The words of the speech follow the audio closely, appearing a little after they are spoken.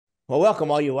Well,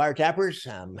 welcome all you wiretappers.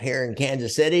 I'm here in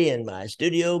Kansas City in my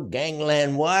studio,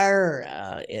 Gangland Wire.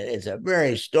 It's a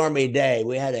very stormy day.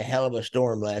 We had a hell of a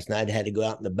storm last night. I had to go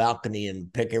out in the balcony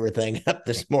and pick everything up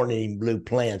this morning and blew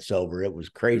plants over. It was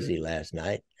crazy last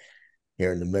night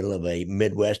here in the middle of a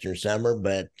Midwestern summer.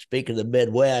 But speaking of the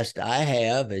Midwest, I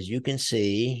have, as you can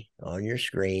see on your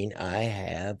screen, I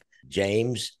have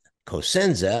James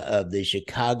Cosenza of the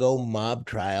Chicago Mob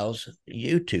Trials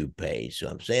YouTube page. So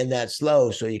I'm saying that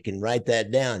slow so you can write that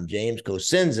down. James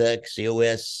Cosenza,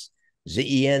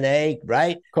 Cosenzena,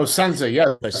 right? Cosenza,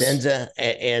 yes. Cosenza,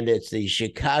 and it's the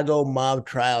Chicago Mob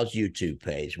Trials YouTube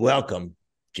page. Welcome,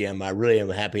 Jim. I really am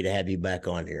happy to have you back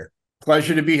on here.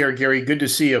 Pleasure to be here, Gary. Good to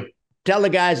see you. Tell the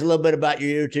guys a little bit about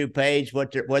your YouTube page,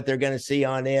 what they're going to see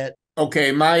on it.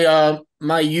 Okay, my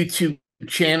YouTube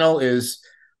channel is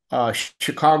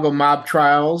Chicago Mob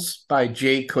Trials by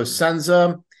Jay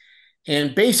Cosenza.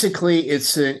 And basically,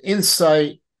 it's an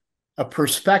insight, a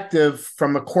perspective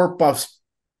from a court buff's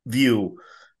view.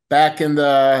 Back in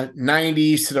the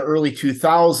 90s to the early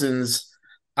 2000s,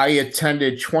 I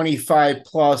attended 25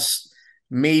 plus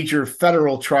major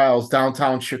federal trials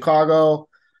downtown Chicago.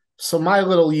 So my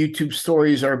little YouTube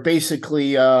stories are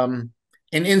basically an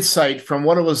insight from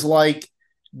what it was like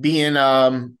being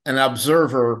an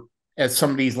observer at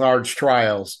some of these large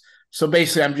trials. So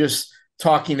basically, I'm just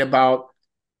talking about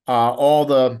all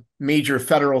the major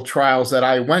federal trials that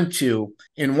I went to.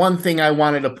 And one thing I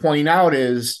wanted to point out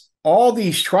is all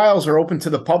these trials are open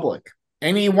to the public.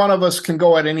 Any one of us can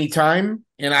go at any time.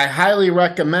 And I highly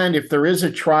recommend, if there is a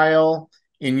trial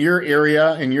in your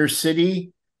area, in your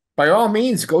city, by all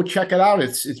means, go check it out.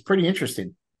 It's pretty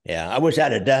interesting. Yeah, I wish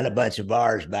I'd have done a bunch of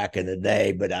ours back in the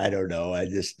day, but I don't know. I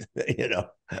just,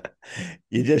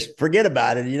 you just forget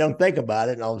about it. You don't think about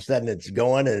it, and all of a sudden it's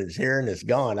going and it's here and it's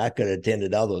gone. I could have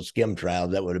attended all those skim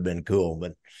trials. That would have been cool.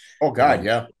 But oh God,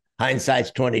 yeah. Hindsight's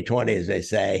 2020, as they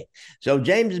say. So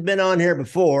James has been on here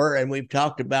before, and we've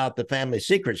talked about the Family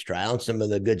Secrets trial and some of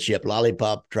the Good Ship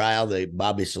Lollipop trial, the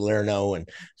Bobby Salerno, and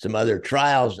some other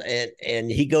trials.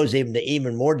 And he goes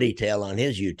even more detail on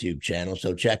his YouTube channel.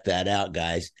 So check that out,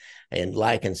 guys, and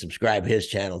like and subscribe his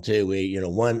channel too. We,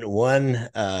 one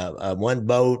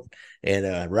boat and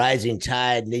a rising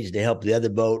tide needs to help the other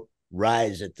boat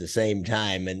rise at the same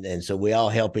time, and so we all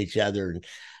help each other.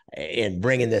 And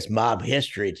bringing this mob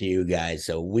history to you guys.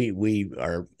 So we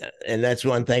are, and that's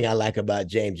one thing I like about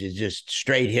James is just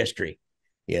straight history.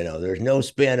 There's no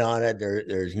spin on it.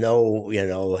 There's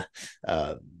no,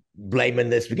 blaming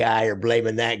this guy or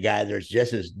blaming that guy. There's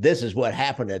just this is what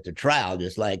happened at the trial,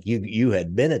 just like you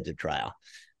had been at the trial.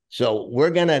 So we're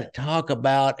going to talk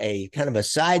about a kind of a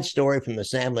side story from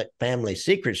the Family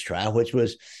Secrets trial, which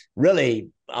was really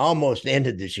almost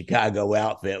ended the Chicago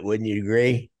outfit. Wouldn't you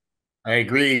agree? I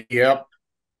agree. Yep.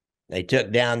 They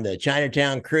took down the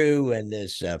Chinatown crew and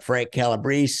this Frank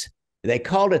Calabrese. They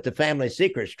called it the Family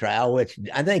Secrets trial, which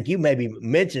I think you maybe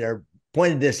mentioned or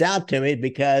pointed this out to me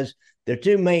because the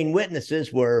two main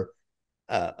witnesses were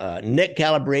Nick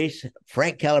Calabrese,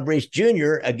 Frank Calabrese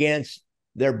Jr. against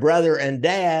their brother and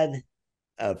dad,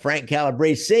 Frank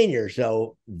Calabrese Sr.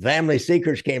 So Family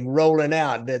Secrets came rolling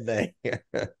out, didn't they?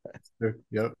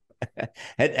 Yep.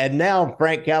 And now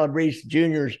Frank Calabrese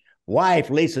Jr.'s wife,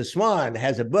 Lisa Swan,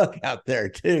 has a book out there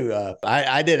too.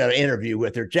 I did an interview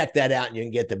with her. Check that out and you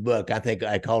can get the book. I think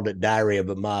I called it Diary of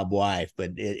a Mob Wife,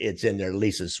 but it's in there.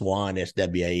 Lisa Swan,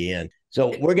 SWAN.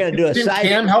 So we're going to do a Didn't side.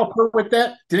 Cam help her with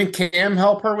that? Didn't Cam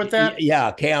help her with that? Yeah,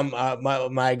 Cam,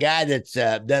 my guy that's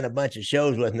done a bunch of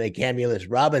shows with me, Camulus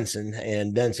Robinson,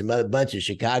 and done some other bunch of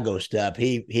Chicago stuff.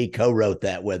 He co-wrote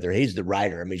that with her. He's the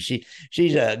writer. I mean,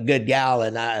 she's a good gal,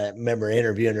 and I remember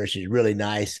interviewing her. She's really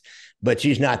nice. But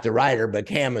she's not the writer, but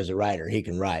Cam is a writer. He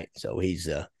can write. So he's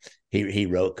he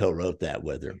co-wrote that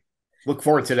with her. Look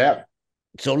forward to that.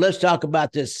 So let's talk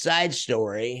about this side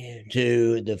story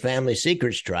to the Family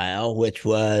Secrets trial, which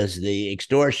was the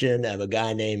extortion of a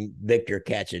guy named Victor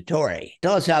Cacciatore.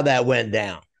 Tell us how that went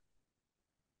down.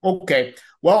 Okay.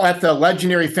 Well, at the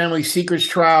legendary Family Secrets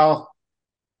trial,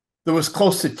 there was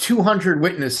close to 200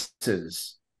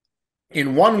 witnesses.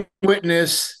 In one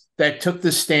witness that took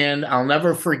the stand, I'll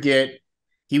never forget,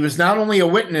 he was not only a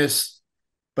witness,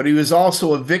 but he was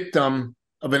also a victim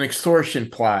of an extortion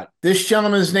plot. This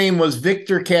gentleman's name was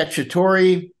Victor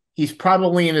Cacciatore. He's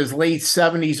probably in his late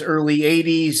 70s, early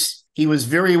 80s. He was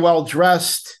very well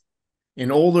dressed,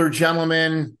 an older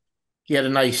gentleman. He had a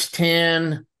nice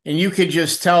tan, and you could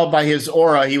just tell by his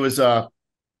aura he was a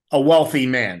wealthy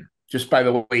man, just by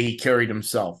the way he carried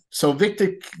himself. So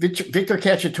Victor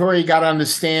Cacciatore got on the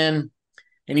stand,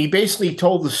 and he basically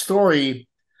told the story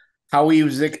how he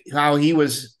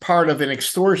was part of an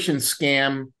extortion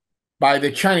scam by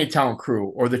the Chinatown crew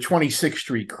or the 26th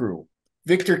Street crew.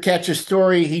 Victor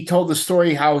Cacciatore, he told the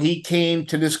story how he came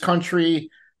to this country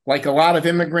like a lot of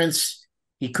immigrants.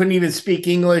 He couldn't even speak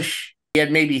English. He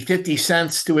had maybe 50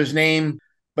 cents to his name.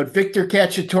 But Victor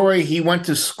Cacciatore, he went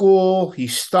to school, he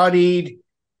studied,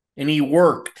 and he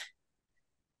worked.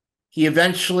 He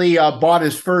eventually bought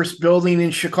his first building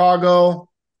in Chicago,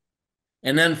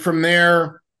 and then from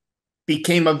there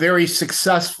became a very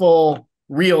successful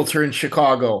realtor in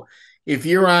Chicago. If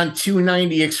you're on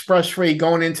 290 Expressway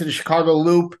going into the Chicago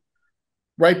Loop,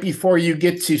 right before you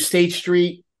get to State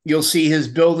Street, you'll see his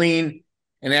building,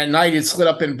 and at night it's lit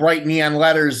up in bright neon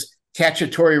letters,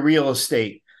 Cacciatore Real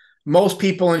Estate. Most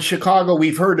people in Chicago,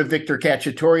 we've heard of Victor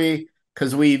Cacciatore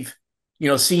because we've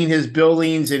seen his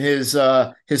buildings and his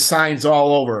signs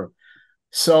all over.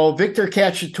 So Victor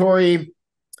Cacciatore,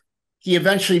 he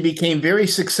eventually became very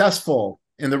successful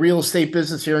in the real estate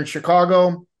business here in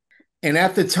Chicago. And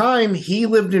at the time, he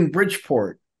lived in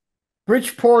Bridgeport.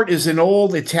 Bridgeport is an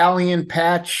old Italian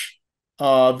patch,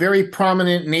 very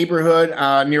prominent neighborhood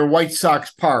near White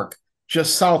Sox Park,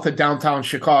 just south of downtown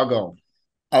Chicago.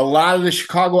 A lot of the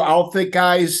Chicago outfit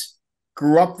guys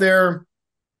grew up there.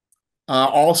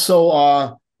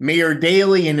 Also, Mayor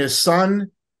Daley and his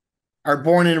son are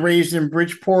born and raised in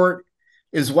Bridgeport,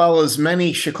 as well as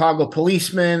many Chicago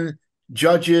policemen,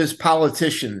 judges,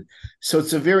 politicians. So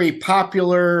it's a very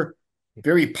popular,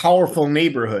 very powerful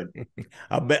neighborhood.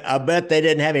 I bet they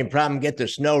didn't have any problem get the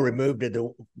snow removed in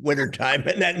the wintertime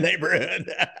in that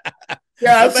neighborhood.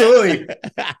 Yeah, absolutely.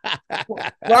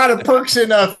 A lot of perks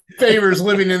and favors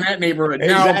living in that neighborhood.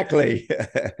 Exactly. Now,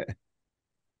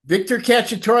 Victor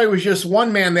Cacciatore was just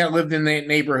one man that lived in that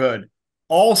neighborhood.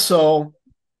 Also,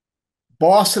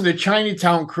 boss of the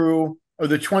Chinatown crew or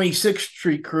the 26th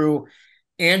Street crew,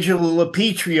 Angelo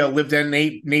LaPietra lived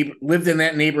in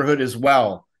that neighborhood as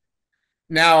well.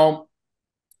 Now,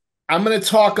 I'm going to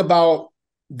talk about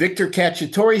Victor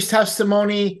Cacciatore's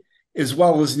testimony as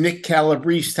well as Nick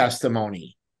Calabrese's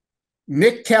testimony.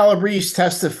 Nick Calabrese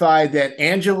testified that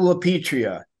Angelo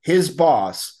LaPietra, his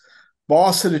boss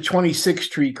of the 26th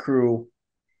Street crew,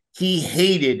 he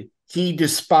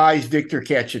despised Victor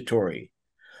Cacciatore.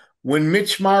 When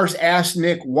Mitch Mars asked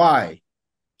Nick why,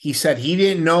 he said he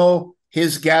didn't know.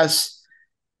 His guess,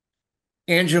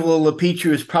 Angelo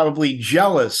LaPietra is probably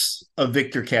jealous of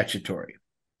Victor Cacciatore.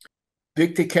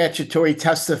 Victor Cacciatore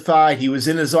testified he was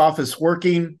in his office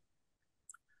working.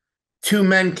 Two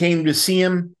men came to see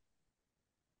him.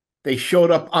 They showed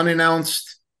up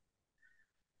unannounced.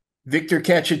 Victor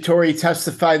Cacciatore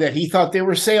testified that he thought they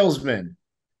were salesmen.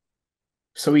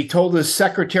 So he told his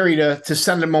secretary to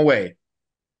send him away.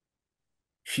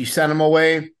 She sent him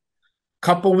away. A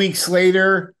couple weeks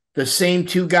later, the same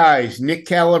two guys, Nick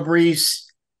Calabrese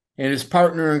and his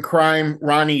partner in crime,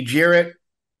 Ronnie Jarrett,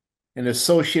 an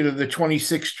associate of the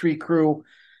 26th Street crew,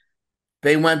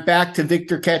 they went back to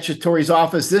Victor Cacciatore's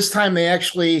office. This time they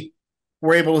actually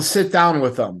were able to sit down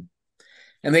with him.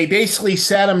 And they basically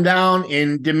sat him down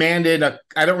and demanded,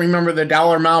 I don't remember the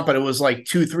dollar amount, but it was like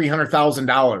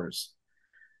 $200,000-$300,000.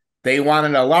 They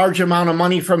wanted a large amount of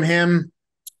money from him,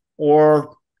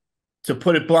 or to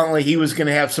put it bluntly, he was going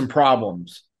to have some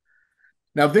problems.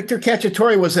 Now, Victor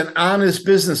Cacciatore was an honest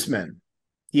businessman.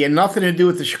 He had nothing to do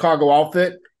with the Chicago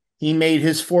outfit. He made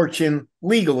his fortune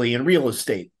legally in real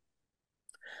estate.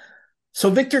 So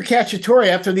Victor Cacciatore,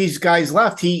 after these guys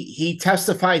left, he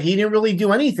testified he didn't really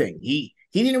do anything. He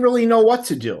didn't really know what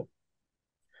to do.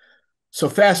 So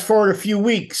fast forward a few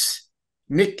weeks,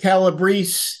 Nick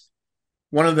Calabrese,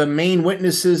 one of the main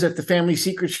witnesses at the family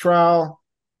secrets trial,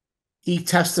 he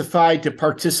testified to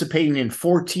participating in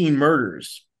 14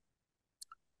 murders.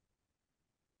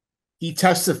 He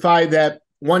testified that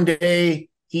one day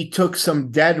he took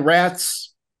some dead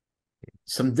rats,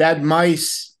 some dead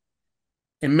mice,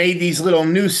 and made these little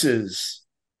nooses.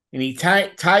 And he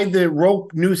tied the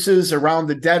rope nooses around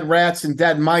the dead rats and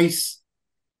dead mice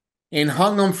and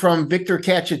hung them from Victor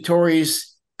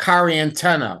Cacciatore's car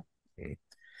antenna.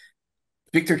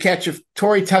 Victor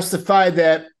Cacciatore testified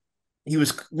that he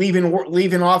was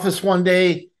leaving office one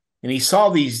day and he saw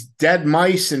these dead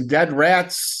mice and dead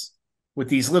rats with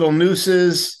these little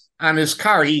nooses on his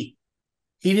car. He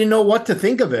didn't know what to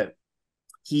think of it.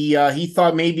 He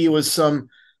thought maybe it was some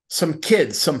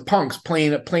kids, some punks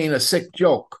playing a sick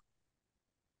joke.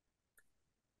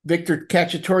 Victor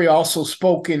Cacciatore also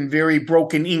spoke in very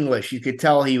broken English. You could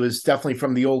tell he was definitely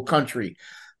from the old country.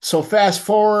 So fast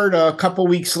forward a couple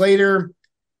weeks later,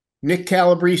 Nick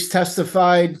Calabrese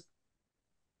testified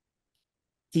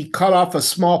he cut off a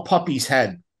small puppy's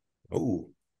head. Oh.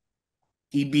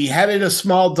 He beheaded a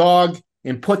small dog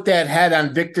and put that head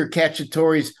on Victor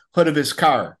Cacciatore's hood of his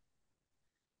car.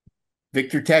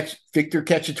 Victor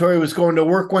Cacciatore was going to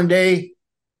work one day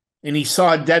and he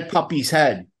saw a dead puppy's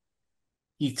head.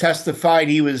 He testified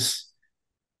he was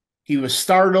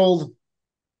startled,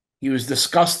 he was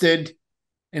disgusted,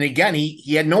 and again,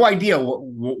 he had no idea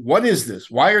what is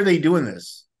this? Why are they doing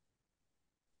this?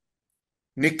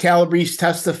 Nick Calabrese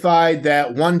testified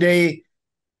that one day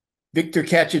Victor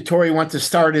Cacciatore went to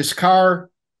start his car,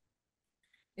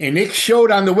 and Nick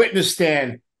showed on the witness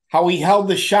stand how he held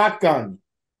the shotgun.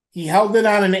 He held it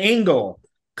on an angle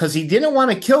because he didn't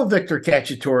want to kill Victor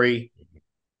Cacciatore,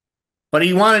 but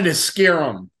he wanted to scare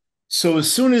him. So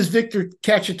as soon as Victor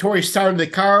Cacciatore started the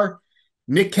car,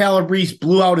 Nick Calabrese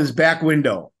blew out his back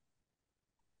window.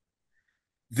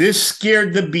 This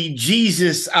scared the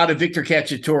bejesus out of Victor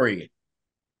Cacciatore.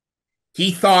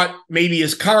 He thought maybe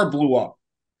his car blew up.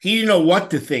 He didn't know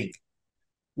what to think.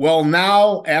 Well,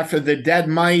 now, after the dead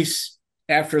mice,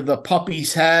 after the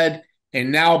puppy's head,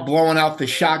 and now blowing out the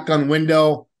shotgun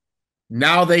window,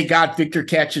 now they got Victor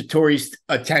Cacciatore's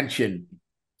attention.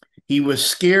 He was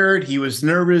scared. He was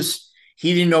nervous.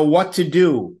 He didn't know what to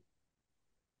do.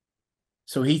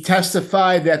 So he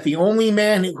testified that the only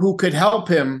man who could help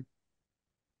him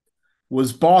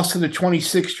was boss of the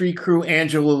 26th Street crew,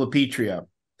 Angelo LaPietra.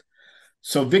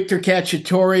 So Victor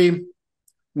Cacciatore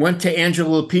went to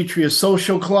Angelo LaPietra's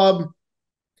social club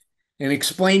and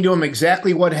explained to him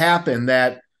exactly what happened,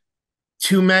 that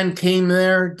two men came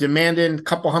there demanding a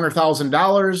couple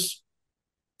 $100,000.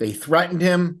 They threatened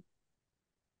him.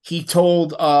 He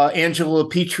told Angelo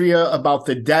LaPietra about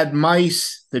the dead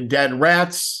mice, the dead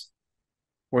rats,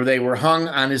 where they were hung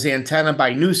on his antenna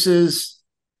by nooses.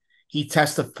 He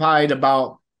testified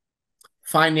about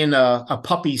finding a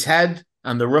puppy's head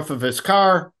on the roof of his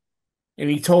car. And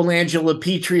he told Angelo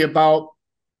LaPietra about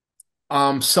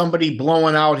somebody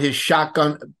blowing out his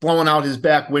shotgun, blowing out his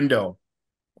back window.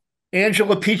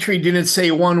 Angelo LaPietra didn't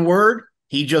say one word.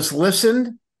 He just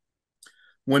listened.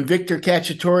 When Victor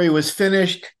Cacciatore was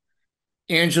finished,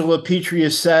 Angelo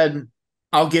LaPietra said,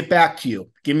 "I'll get back to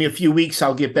you. Give me a few weeks,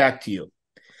 I'll get back to you."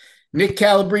 Nick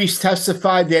Calabrese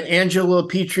testified that Angelo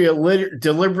LaPietra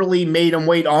deliberately made him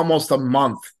wait almost a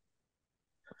month.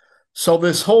 So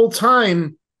this whole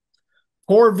time,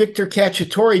 poor Victor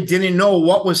Cacciatore didn't know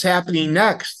what was happening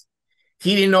next.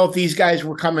 He didn't know if these guys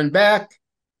were coming back,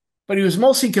 but he was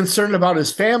mostly concerned about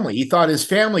his family. He thought his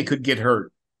family could get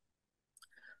hurt.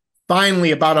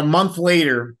 Finally, about a month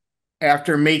later,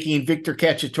 after making Victor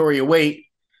Cacciatore wait,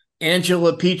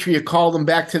 Angelo LaPietra called him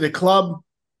back to the club.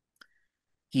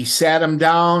 He sat him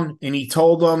down and he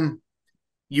told him,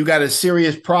 "You got a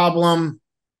serious problem.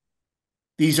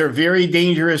 These are very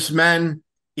dangerous men.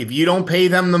 If you don't pay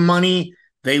them the money,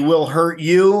 they will hurt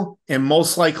you and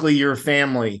most likely your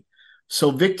family."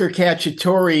 So Victor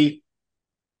Cacciatore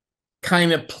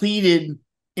kind of pleaded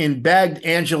and begged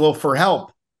Angelo for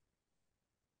help.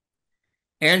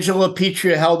 Angelo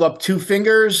LaPietra held up two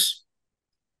fingers,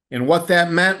 and what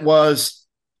that meant was,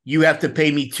 "You have to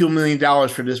pay me $2 million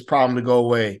for this problem to go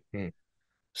away."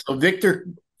 So Victor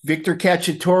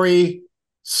Cacciatore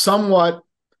somewhat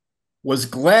was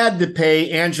glad to pay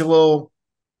Angelo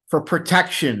for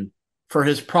protection, for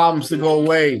his problems to go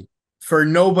away, for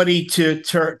nobody to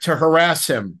harass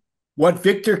him. What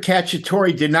Victor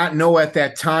Cacciatore did not know at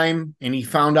that time, and he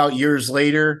found out years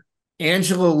later,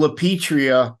 Angelo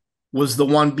LaPietra was the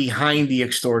one behind the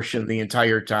extortion the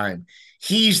entire time.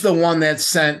 He's the one that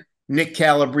sent Nick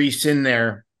Calabrese in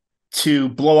there to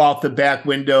blow out the back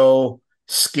window,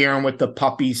 scare him with the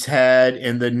puppy's head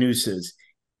and the nooses.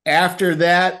 After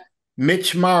that,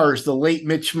 Mitch Mars, the late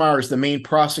Mitch Mars, the main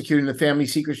prosecutor in the family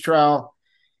secrets trial,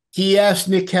 he asked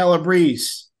Nick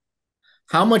Calabrese,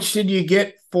 "How much did you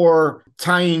get for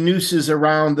tying nooses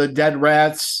around the dead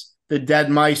rats, the dead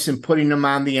mice, and putting them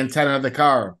on the antenna of the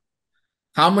car?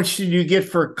 How much did you get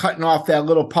for cutting off that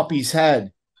little puppy's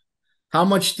head? How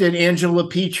much did Angelo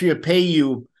LaPietra pay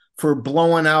you for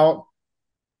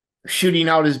shooting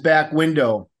out his back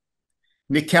window?"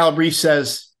 Nick Calabrese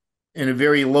says, in a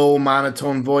very low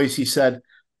monotone voice, he said,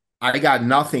 "I got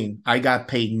nothing. I got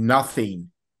paid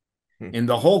nothing." And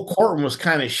the whole courtroom was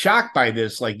kind of shocked by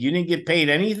this. Like, "You didn't get paid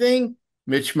anything?"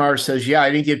 Mitch Mars says, "Yeah, I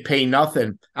didn't get paid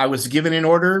nothing. I was given an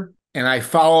order and I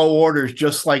follow orders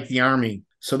just like the Army."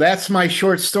 So that's my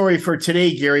short story for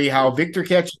today, Gary, how Victor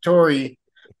Cacciatore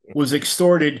was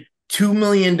extorted $2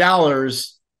 million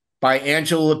by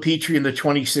Angelo LaPietra and the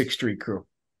 26th Street crew.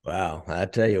 Wow, I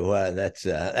tell you what,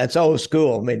 that's old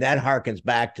school. I mean, that harkens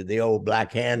back to the old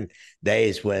Black Hand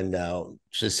days when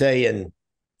Sicilian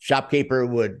shopkeeper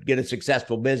would get a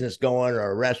successful business going,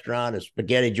 or a restaurant, a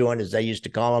spaghetti joint, as they used to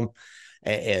call them,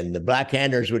 and the Black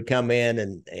Handers would come in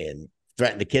and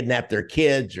threaten to kidnap their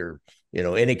kids or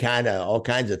any kind of all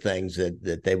kinds of things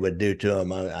that they would do to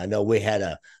him. I know we had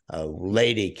a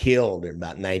lady killed in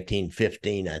about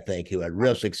 1915, I think, who had a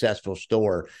real successful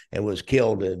store and was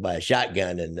killed by a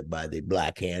shotgun by the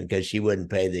Black Hand because she wouldn't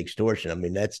pay the extortion. I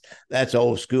mean, that's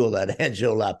old school. That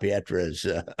Angelo LaPietra is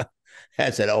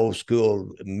that's an old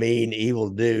school, mean, evil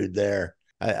dude there.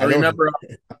 I remember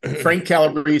Frank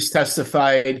Calabrese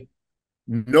testified.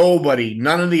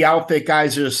 None of the outfit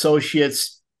guys or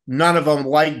associates, none of them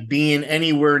liked being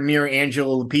anywhere near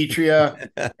Angelo LaPietra.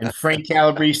 And Frank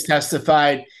Calabrese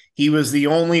testified he was the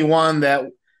only one that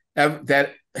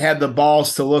had the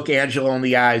balls to look Angelo in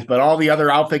the eyes. But all the other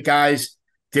outfit guys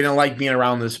didn't like being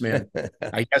around this man.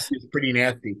 I guess he was pretty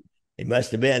nasty. He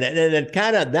must have been. And it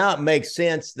kind of, now it makes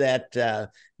sense that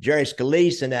Jerry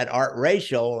Scalise and that Art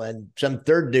Rachel and some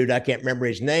third dude, I can't remember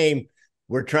his name,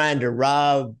 were trying to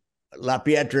rob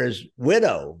LaPietra's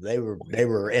widow. They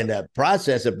were in the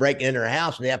process of breaking into her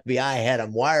house, and the FBI had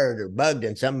them wired or bugged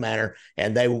in some manner,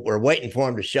 and they were waiting for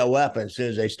them to show up. And as soon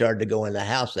as they started to go in the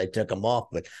house, they took them off.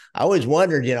 But I always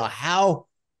wondered, how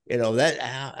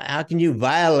can you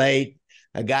violate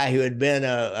a guy who had been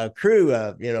a crew,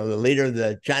 the leader of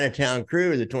the Chinatown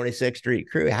crew, or the 26th Street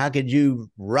crew? How could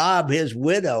you rob his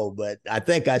widow? But I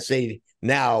think I see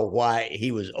now why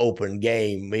he was open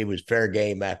game. He was fair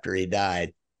game after he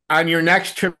died. On your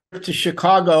next trip to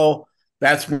Chicago,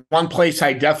 that's one place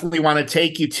I definitely want to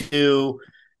take you to.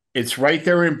 It's right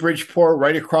there in Bridgeport,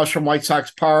 right across from White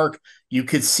Sox Park. You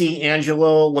could see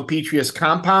Angelo LaPietra's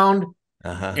compound,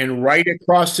 and right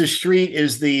across the street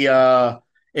is the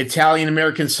Italian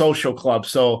American Social Club.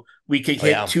 So we could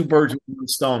hit two birds with one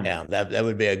stone. Yeah, that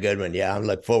would be a good one. Yeah, I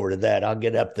look forward to that. I'll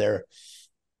get up there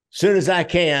as soon as I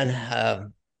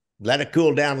can. Let it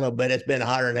cool down a little bit. It's been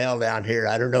hotter than hell down here.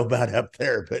 I don't know about up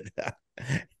there, but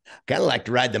kind of like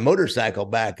to ride the motorcycle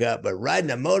back up. But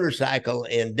riding a motorcycle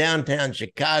in downtown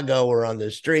Chicago or on the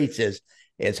streets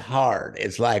it's hard.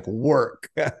 It's like work.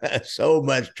 So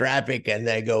much traffic, and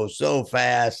they go so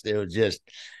fast. It was just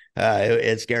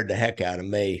it scared the heck out of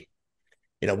me.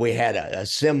 We had a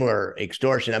similar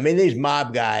extortion. I mean, these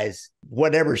mob guys,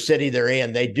 whatever city they're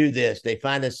in, they do this. They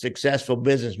find a successful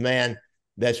businessman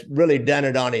that's really done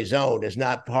it on his own. It's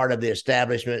not part of the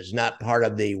establishment. It's not part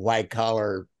of the white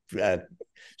collar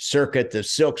circuit, the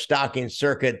silk stocking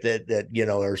circuit that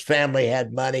or his family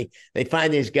had money. They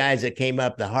find these guys that came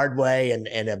up the hard way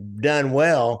and have done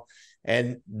well,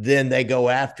 and then they go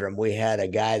after him. We had a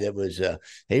guy that was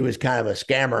he was kind of a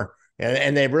scammer,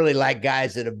 and they really like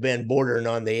guys that have been bordering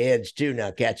on the edge too.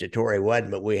 Now Cacciatore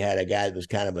wasn't, but we had a guy that was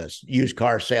kind of a used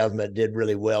car salesman, did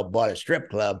really well, bought a strip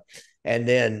club, and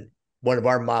then one of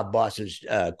our mob bosses,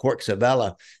 Court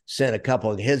Savella, sent a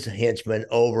couple of his henchmen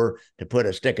over to put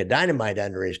a stick of dynamite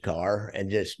under his car and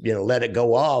just, let it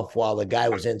go off while the guy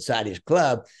was inside his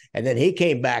club. And then he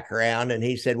came back around and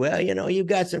he said, well, you've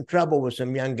got some trouble with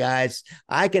some young guys.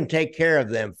 I can take care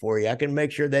of them for you. I can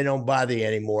make sure they don't bother you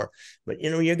anymore. But,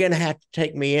 you're going to have to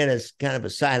take me in as kind of a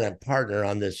silent partner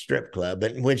on this strip club,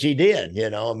 which he did. He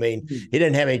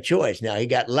didn't have any choice. Now, he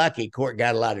got lucky. Court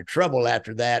got a lot of trouble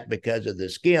after that because of the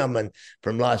skim and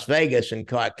from Las Vegas, and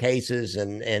caught cases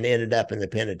and ended up in the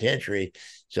penitentiary.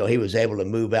 So he was able to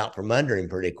move out from under him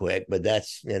pretty quick. But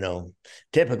that's,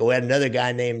 typical. We had another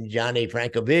guy named Johnny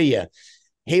Francavilla.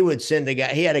 He would send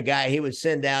he would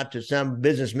send out to some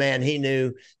businessman he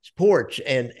knew's porch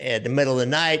and at the middle of the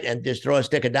night and just throw a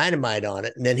stick of dynamite on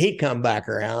it. And then he'd come back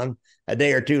around a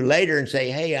day or two later and say,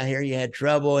 hey, I hear you had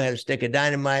trouble, had a stick of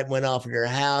dynamite, went off in your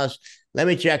house. Let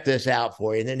me check this out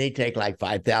for you. And then he'd take like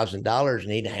 $5,000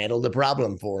 and he'd handle the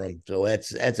problem for him. So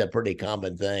that's a pretty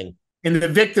common thing. And the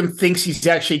victim thinks he's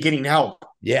actually getting help.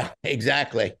 Yeah,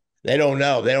 exactly. They don't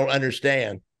know. They don't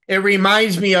understand. It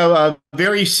reminds me of a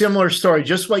very similar story,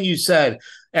 just what you said.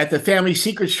 At the Family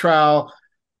Secrets trial,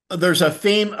 there's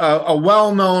a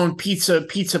well-known pizza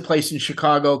place in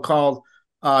Chicago called,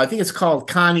 I think it's called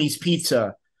Connie's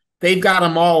Pizza. They've got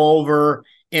them all over,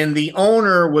 and the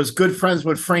owner was good friends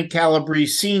with Frank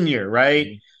Calabrese Sr., right?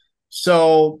 Mm-hmm.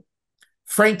 So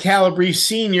Frank Calabrese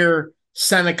Sr.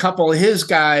 sent a couple of his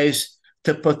guys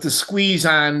to put the squeeze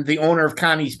on the owner of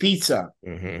Connie's Pizza.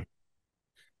 Mm-hmm.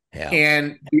 Yeah.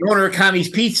 And the owner of Connie's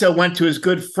Pizza went to his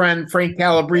good friend Frank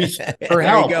Calabrese for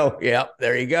help. There you go. Yeah,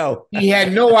 there you go. He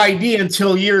had no idea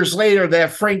until years later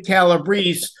that Frank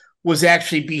Calabrese was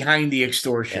actually behind the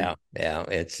extortion. Yeah.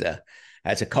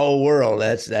 That's a cold world.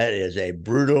 That is a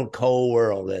brutal, cold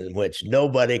world in which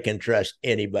nobody can trust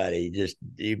anybody.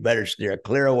 You better steer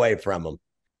clear away from them.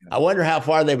 I wonder how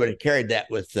far they would have carried that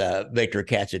with Victor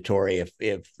Cacciatore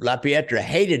if LaPietra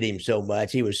hated him so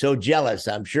much. He was so jealous.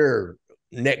 I'm sure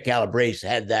Nick Calabrese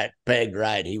had that pegged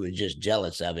right. He was just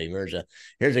jealous of him.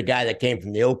 Here's a guy that came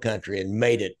from the old country and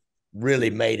really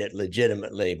made it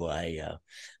legitimately. Boy,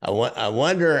 I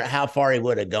wonder how far he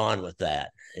would have gone with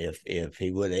that if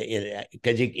he would have,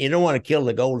 because you don't want to kill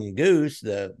the golden goose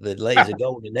that lays a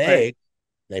golden egg.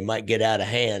 They might get out of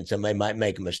hand. Somebody might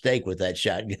make a mistake with that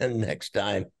shotgun next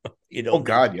time. You don't. Oh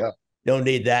God, yeah. Don't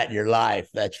need that in your life.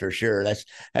 That's for sure.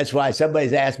 That's why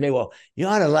somebody's asked me, well, you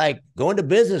ought to like go into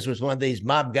business with one of these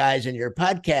mob guys in your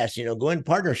podcast, go in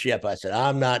partnership. I said,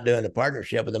 I'm not doing a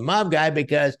partnership with a mob guy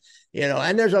because,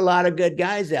 and there's a lot of good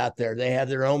guys out there. They have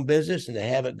their own business and they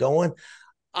have it going.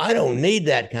 I don't need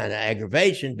that kind of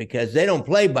aggravation because they don't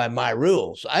play by my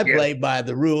rules. I play by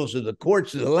the rules of the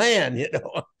courts of the land,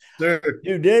 Sure.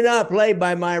 You do not play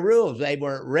by my rules. They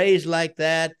weren't raised like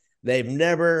that. They've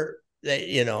never,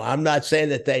 I'm not saying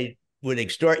that they would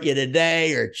extort you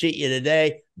today or cheat you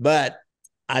today, but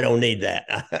I don't need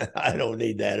that. I don't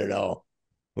need that at all.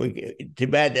 Too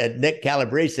bad that Nick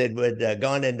Calabrese would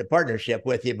gone into partnership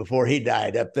with you before he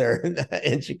died up there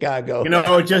in Chicago.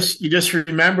 You just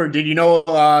remember, did you know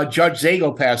Judge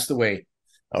Zago passed away?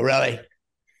 Oh, really?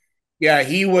 Yeah,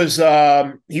 he was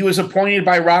appointed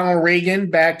by Ronald Reagan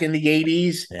back in the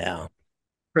 80s. Yeah.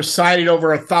 Presided over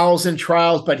 1,000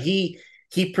 trials, but he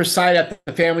presided at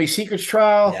the Family Secrets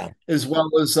trial as well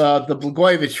as the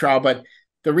Blagojevich trial. But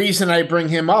the reason I bring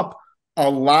him up, a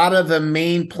lot of the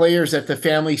main players at the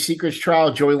Family Secrets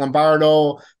trial, Joey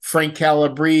Lombardo, Frank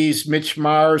Calabrese, Mitch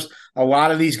Mars, a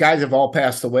lot of these guys have all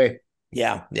passed away.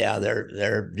 Yeah,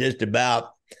 they're just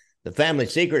about the Family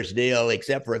Secrets deal,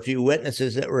 except for a few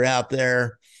witnesses that were out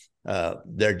there.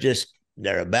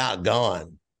 They're about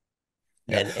gone.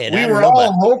 Yeah. And we were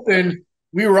all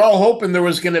hoping there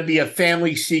was going to be a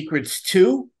Family Secrets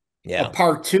 2, a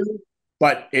part 2,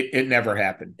 but it never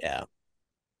happened. Yeah.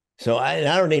 So I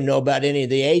don't even know about any of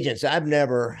the agents. I've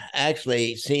never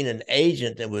actually seen an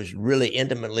agent that was really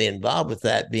intimately involved with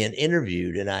that being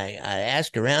interviewed. And I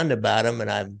asked around about them,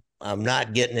 and I'm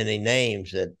not getting any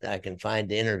names that I can find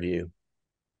to interview.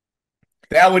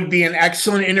 That would be an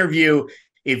excellent interview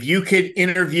if you could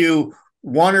interview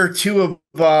one or two of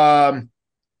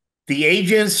the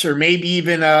agents, or maybe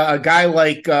even a guy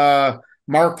like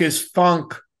Marcus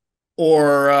Funk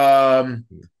or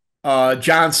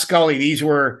John Scully. These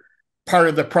were part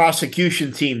of the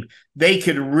prosecution team. They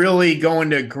could really go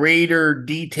into greater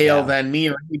detail than me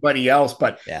or anybody else.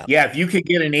 But if you could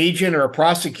get an agent or a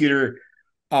prosecutor,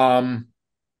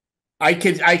 I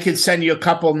could send you a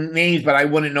couple names, but I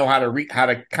wouldn't know how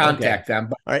to contact them.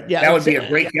 But all right, that would be a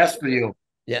great guest for you.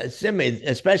 Yeah, send me,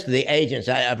 especially the agents.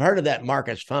 I've heard of that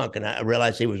Marcus Funk, and I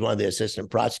realized he was one of the assistant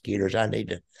prosecutors. I need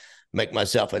to make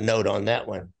myself a note on that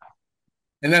one.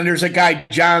 And then there's a guy,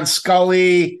 John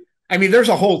Scully. I mean, there's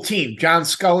a whole team. John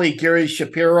Scully, Gary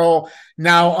Shapiro.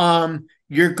 Now,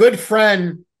 your good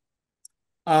friend,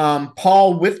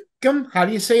 Paul Whitcomb. How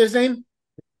do you say his name?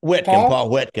 Paul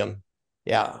Whitcomb.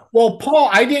 Yeah. Well, Paul,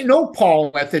 I didn't know Paul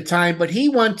at the time, but he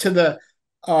went to the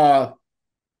Gus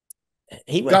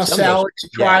Alex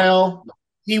trial.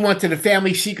 He went to the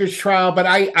Family Secrets trial, but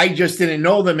I just didn't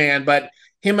know the man. But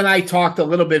him and I talked a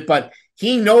little bit, but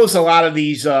he knows a lot of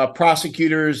these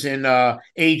prosecutors and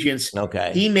agents.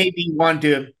 Okay. He may be one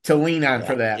to lean on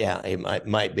for that. Yeah, he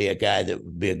might be a guy that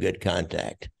would be a good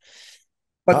contact.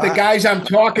 But the guys I'm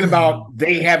talking about,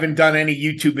 they haven't done any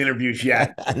YouTube interviews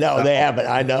yet. No, they haven't.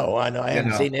 I know. I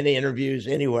haven't seen any interviews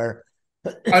anywhere.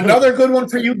 Another good one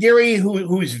for you, Gary,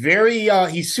 who's very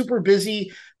he's super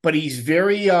busy, but he's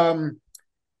very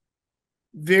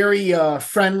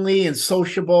friendly and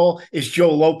sociable, is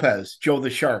Joe Lopez, Joe the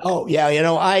Shark. Oh, yeah.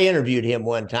 I interviewed him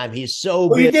one time. He's so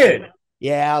busy. You did?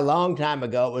 Yeah, a long time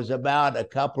ago. It was about a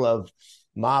couple of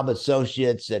mob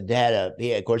associates that had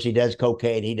of course, he does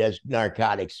cocaine. He does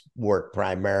narcotics work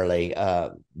primarily.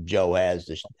 Joe has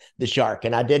the Shark.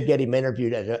 And I did get him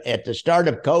interviewed at the start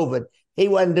of COVID. He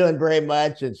wasn't doing very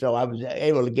much, and so I was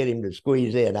able to get him to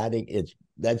squeeze in. I think it's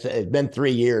been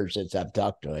 3 years since I've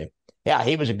talked to him. Yeah,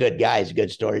 he was a good guy. He's a good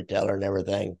storyteller and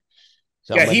everything.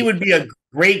 So he would be a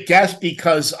great guest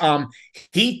because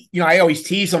he, I always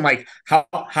tease him like,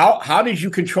 how did you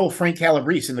control Frank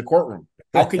Calabrese in the courtroom?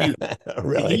 How could you?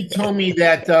 Really? He told me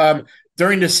that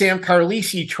during the Sam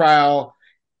Carlisi trial,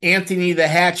 Anthony the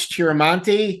Hatch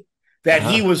Chiramonte, that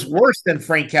he was worse than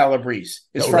Frank Calabrese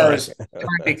as far as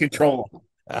trying to control him.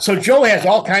 So Joe has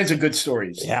all kinds of good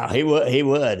stories. Yeah, he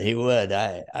would.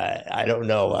 I don't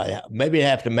know. Maybe I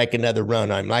have to make another run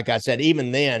on him. Like I said,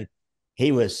 even then,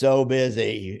 he was so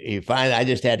busy. He finally, I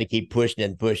just had to keep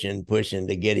pushing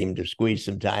to get him to squeeze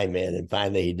some time in, and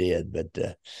finally he did.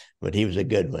 But he was a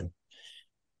good one.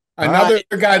 Another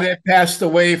guy that passed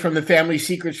away from the family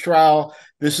secrets trial.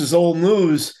 This is old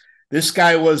news. This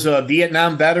guy was a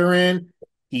Vietnam veteran.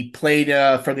 He played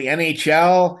for the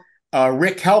NHL.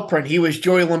 Rick Halpern. He was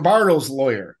Joey Lombardo's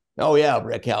lawyer. Oh yeah,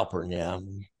 Rick Halpern. Yeah.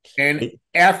 And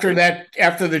after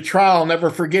the trial, I'll never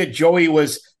forget. Joey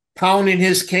was pounding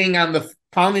his cane on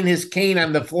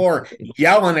the floor,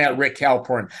 yelling at Rick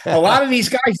Halpern. A lot of these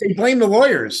guys, they blame the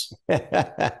lawyers.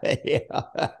 Yeah.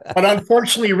 But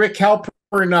unfortunately, Rick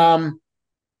Halpern,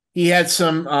 he had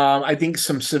some, I think,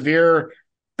 some severe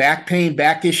back pain,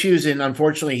 back issues, and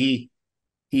unfortunately,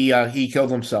 he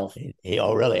killed himself.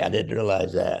 Oh, really? I didn't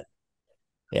realize that.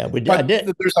 Yeah, I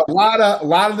did. There's a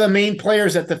lot of the main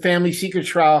players at the family secret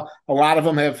trial. A lot of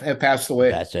them have passed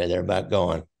away. That's it. They're about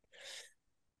gone.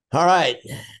 All right,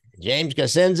 James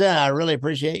Cosenza, I really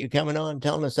appreciate you coming on and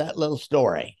telling us that little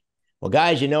story. Well,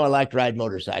 guys, I like to ride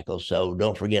motorcycles, so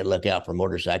don't forget, look out for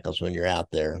motorcycles when you're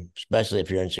out there, especially if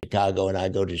you're in Chicago. And I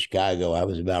go to Chicago. I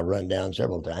was about run down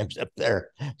several times up there.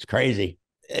 It's crazy.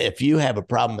 If you have a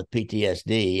problem with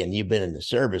PTSD and you've been in the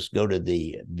service, go to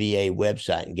the VA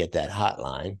website and get that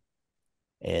hotline.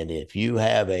 And if you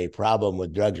have a problem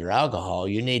with drugs or alcohol,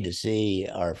 you need to see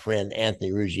our friend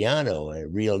Anthony Ruggiano, a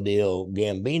Real Deal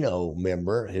Gambino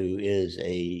member who is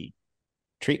a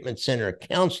treatment center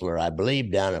counselor, I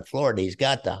believe, down in Florida. He's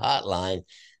got the hotline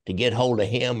to get hold of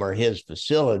him or his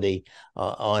facility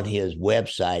on his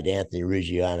website,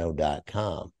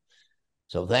 anthonyruggiano.com.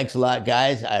 So thanks a lot,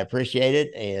 guys. I appreciate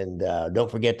it. And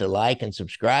don't forget to like and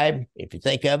subscribe if you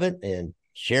think of it, and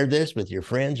share this with your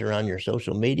friends or on your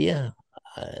social media.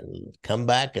 And come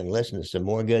back and listen to some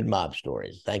more good mob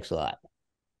stories. Thanks a lot.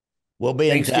 We'll be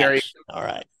in touch. Gary. All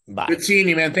right. Bye. Good seeing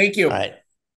you, man. Thank you. All right.